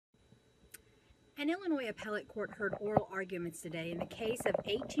An Illinois appellate court heard oral arguments today in the case of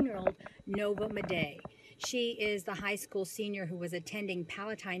 18-year-old Nova Madej. She is the high school senior who was attending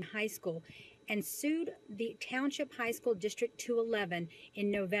Palatine High School and sued the Township High School District 211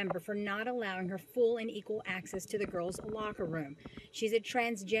 in November for not allowing her full and equal access to the girls' locker room. She's a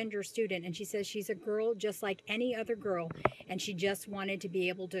transgender student, and she says she's a girl just like any other girl, and she just wanted to be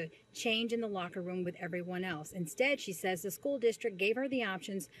able to change in the locker room with everyone else. Instead, she says the school district gave her the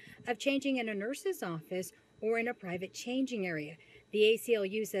options of changing in a nurse's office or in a private changing area. The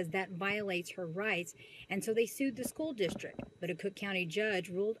ACLU says that violates her rights, and so they sued the school district. But a Cook County judge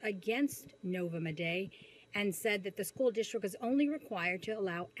ruled against Nova Madej and said that the school district is only required to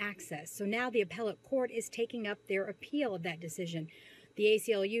allow access. So now the appellate court is taking up their appeal of that decision. The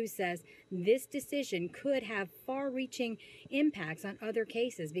ACLU says this decision could have far-reaching impacts on other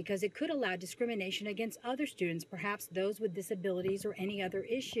cases because it could allow discrimination against other students, perhaps those with disabilities or any other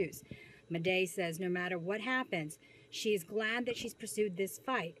issues. Madej says no matter what happens, she is glad that she's pursued this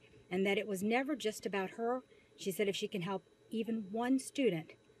fight and that it was never just about her. She said if she can help even one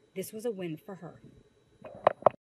student, this was a win for her.